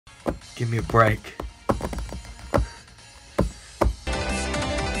Give me a break.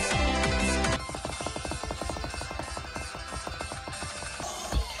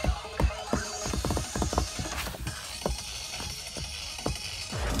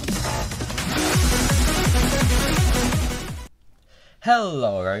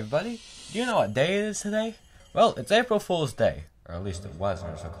 Hello everybody, do you know what day it is today? Well, it's April Fool's Day, or at least it was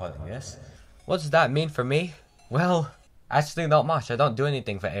when I was recording this. What does that mean for me? Well, actually not much. I don't do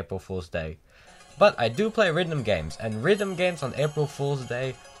anything for April Fool's Day. But I do play rhythm games, and rhythm games on April Fool's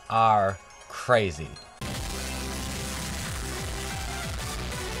Day are crazy.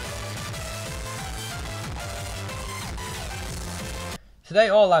 Today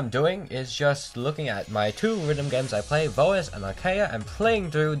all I'm doing is just looking at my two rhythm games I play, VOEZ and Arcaea, and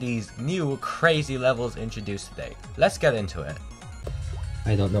playing through these new crazy levels introduced today. Let's get into it.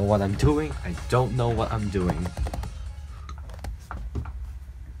 I don't know what I'm doing. I don't know what I'm doing.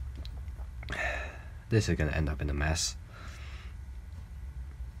 This is gonna end up in a mess.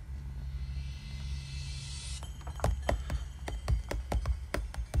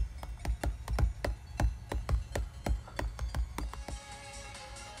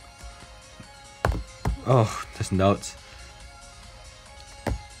 Oh, there's notes.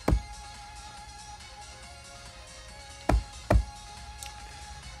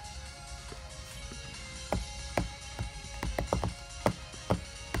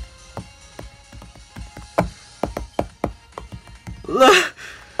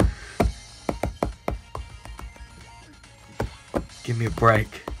 Give me a break.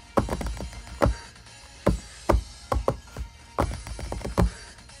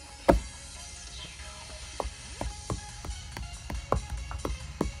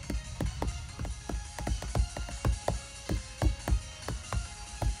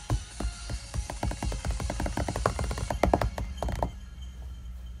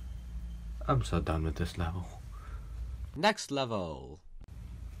 I'm so done with this level. Next level.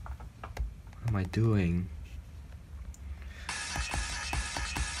 What am I doing?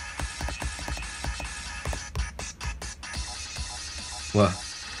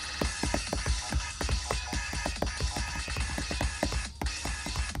 What?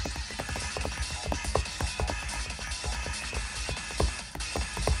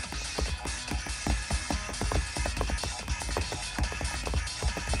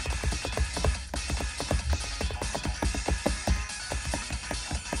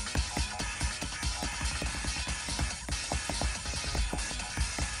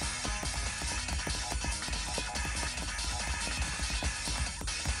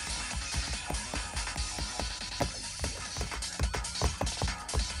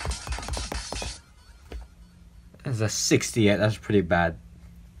 That's a 68, that's pretty bad.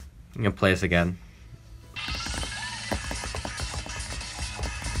 I'm gonna play this again.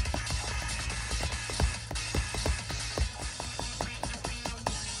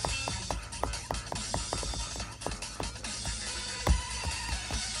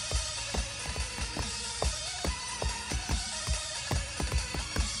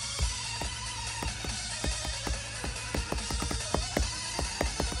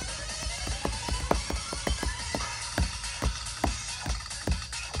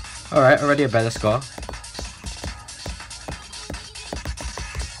 Alright, already a better score.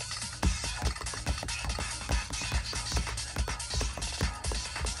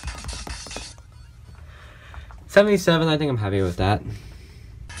 $77, I think I'm happy with that.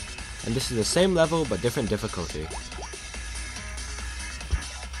 And this is the same level but different difficulty.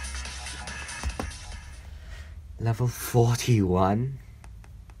 Level 41?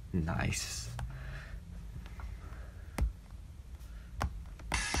 Nice.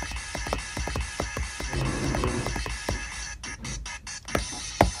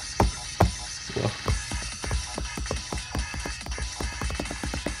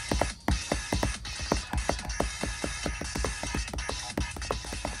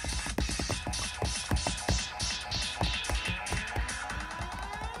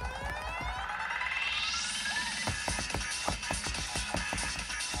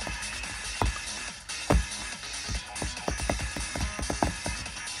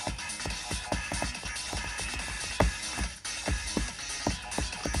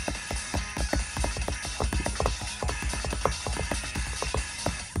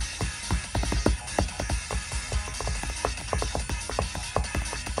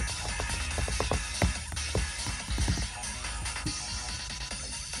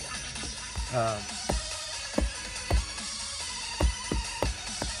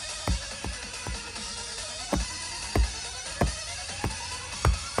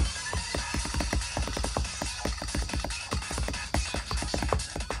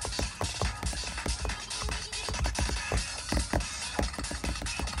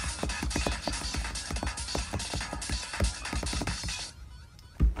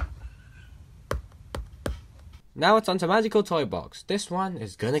 Now it's onto Magical Toy Box. This one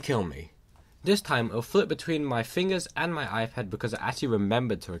is gonna kill me. This time it'll flip between my fingers and my iPad because I actually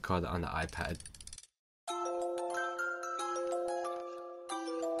remembered to record it on the iPad.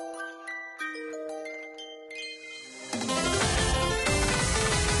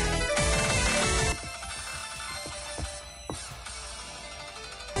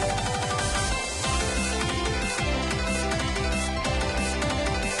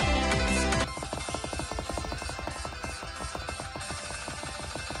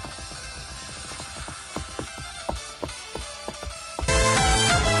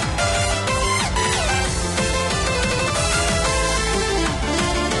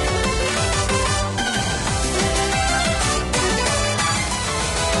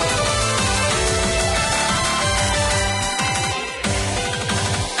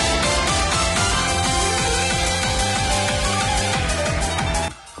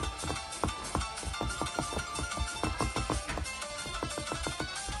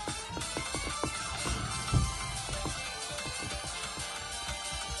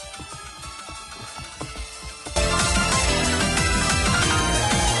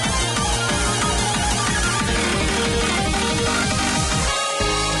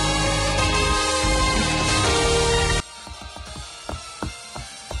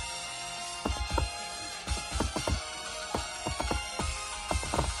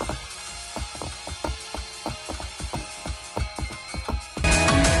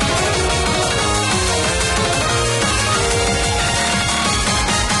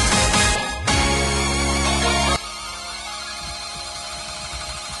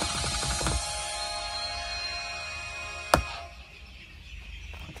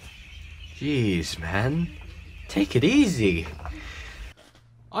 Jeez, man. Take it easy.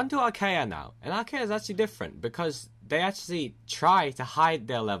 On to Arcaea now. And Arcaea is actually different because they actually try to hide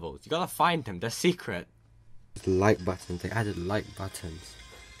their levels. You gotta find them, they're secret. The like buttons, they added like buttons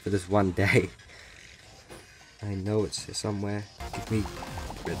for this one day. I know it's here somewhere. Give me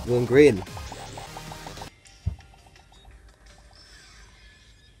red, blue and green.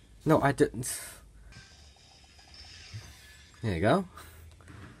 No, I didn't. There you go.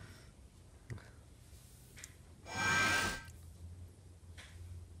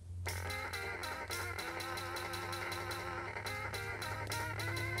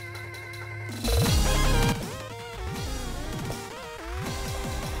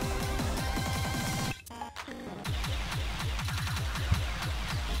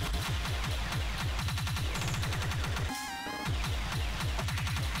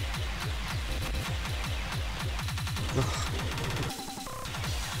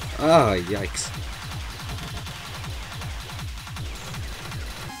 Oh, yikes.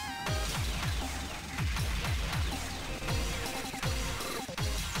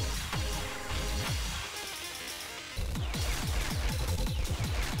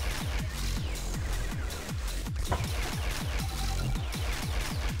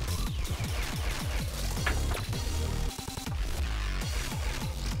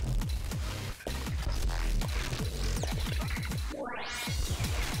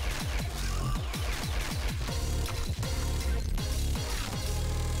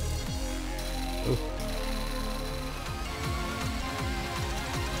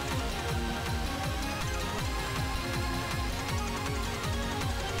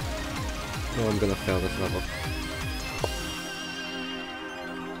 Oh, I'm gonna fail this level.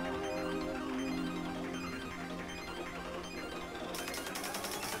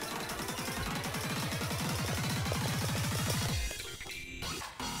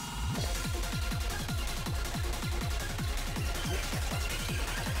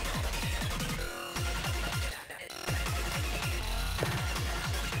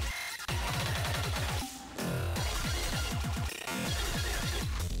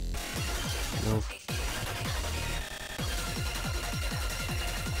 No.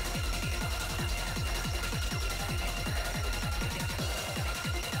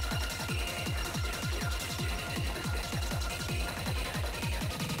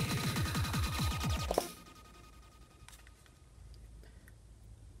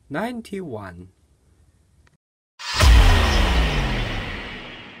 $91.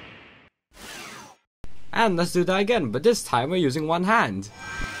 And let's do that again, but this time we're using one hand.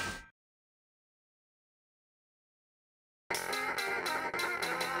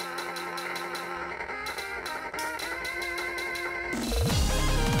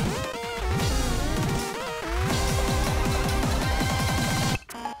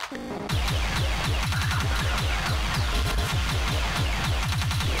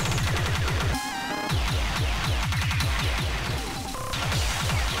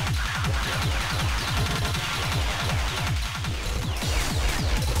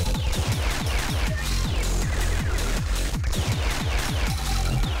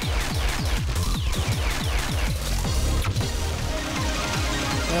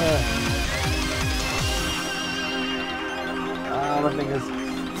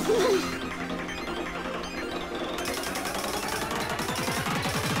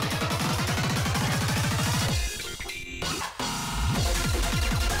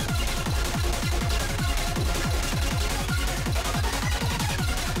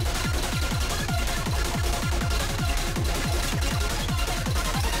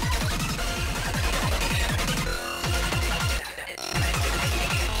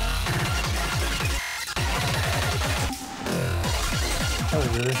 Oh,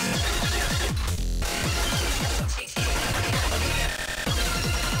 really?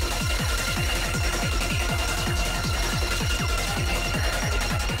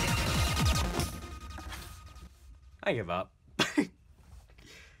 I give up.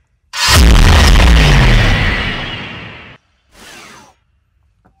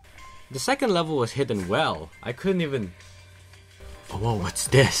 The second level was hidden well. I couldn't even... Oh, whoa, what's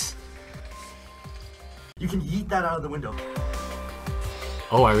this? You can yeet that out of the window.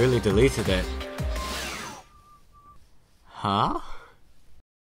 Oh, I really deleted it. Huh?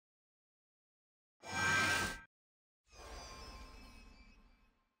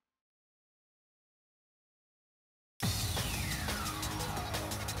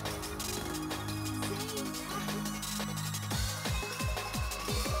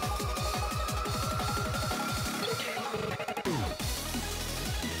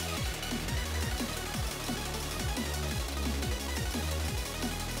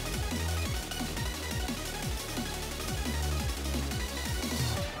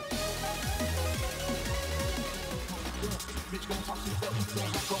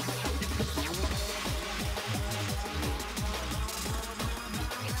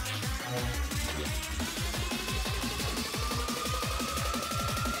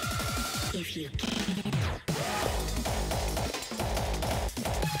 If you can.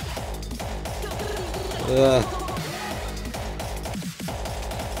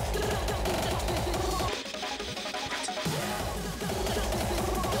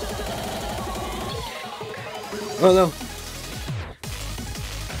 Oh no!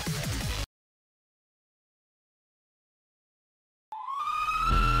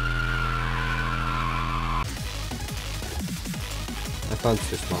 I found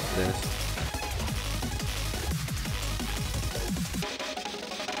this map there.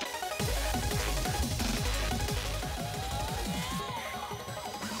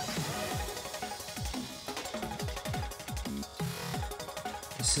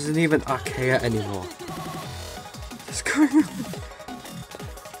 This isn't even Arcaea anymore. What's going on?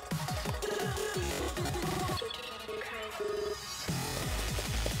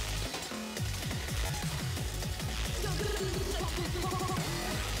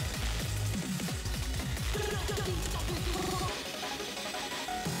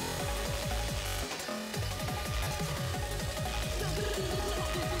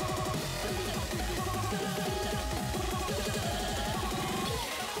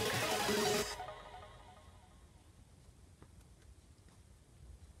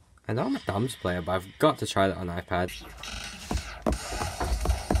 I know I'm a thumbs player, but I've got to try that on iPad.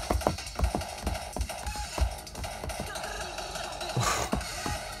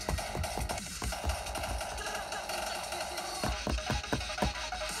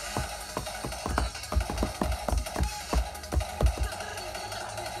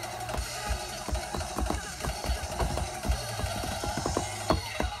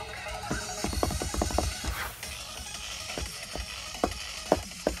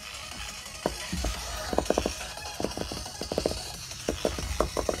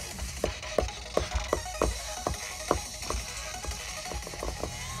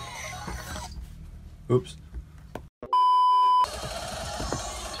 Oops.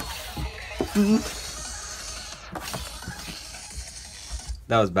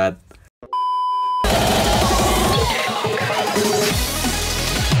 That was bad.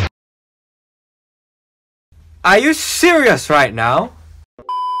 Are you serious right now?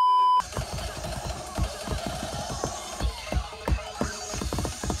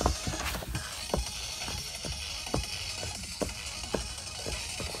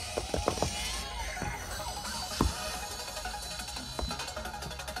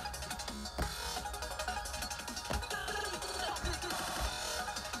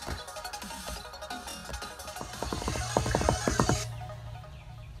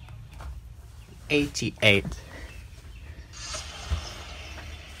 $88.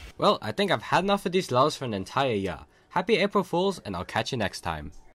 Well, I think I've had enough of these lulls for an entire year. Happy April Fools, and I'll catch you next time.